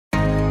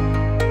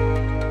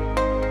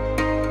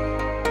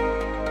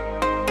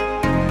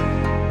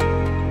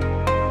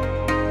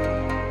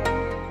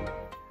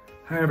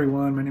Hi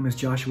everyone, my name is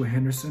Joshua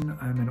Henderson.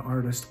 I'm an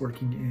artist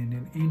working in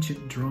an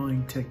ancient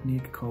drawing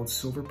technique called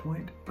silver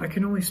point. I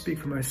can only speak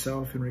for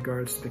myself in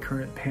regards to the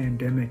current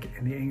pandemic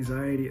and the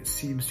anxiety it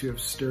seems to have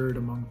stirred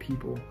among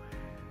people.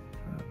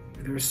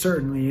 There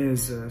certainly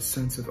is a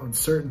sense of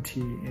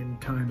uncertainty in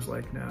times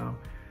like now.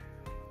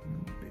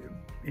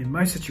 In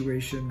my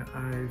situation,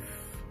 I've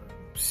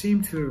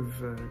seemed to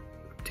have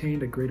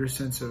obtained a greater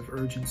sense of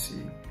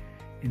urgency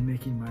in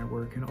making my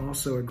work and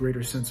also a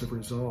greater sense of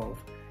resolve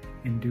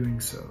in doing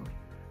so.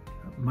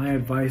 My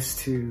advice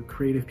to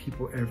creative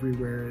people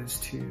everywhere is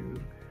to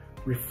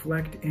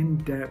reflect in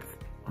depth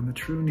on the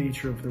true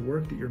nature of the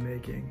work that you're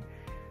making.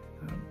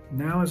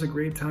 Now is a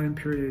great time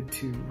period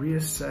to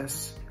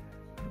reassess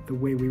the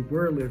way we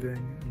were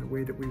living and the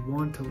way that we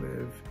want to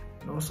live,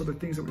 and also the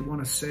things that we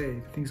want to say,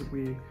 the things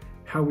that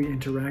how we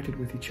interacted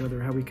with each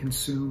other, how we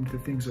consumed the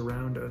things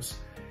around us.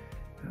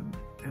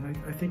 And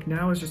I think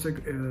now is just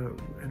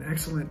an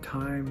excellent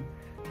time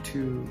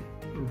to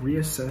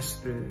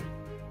reassess the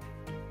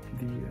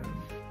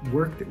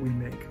work that we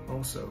make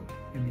also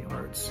in the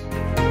arts.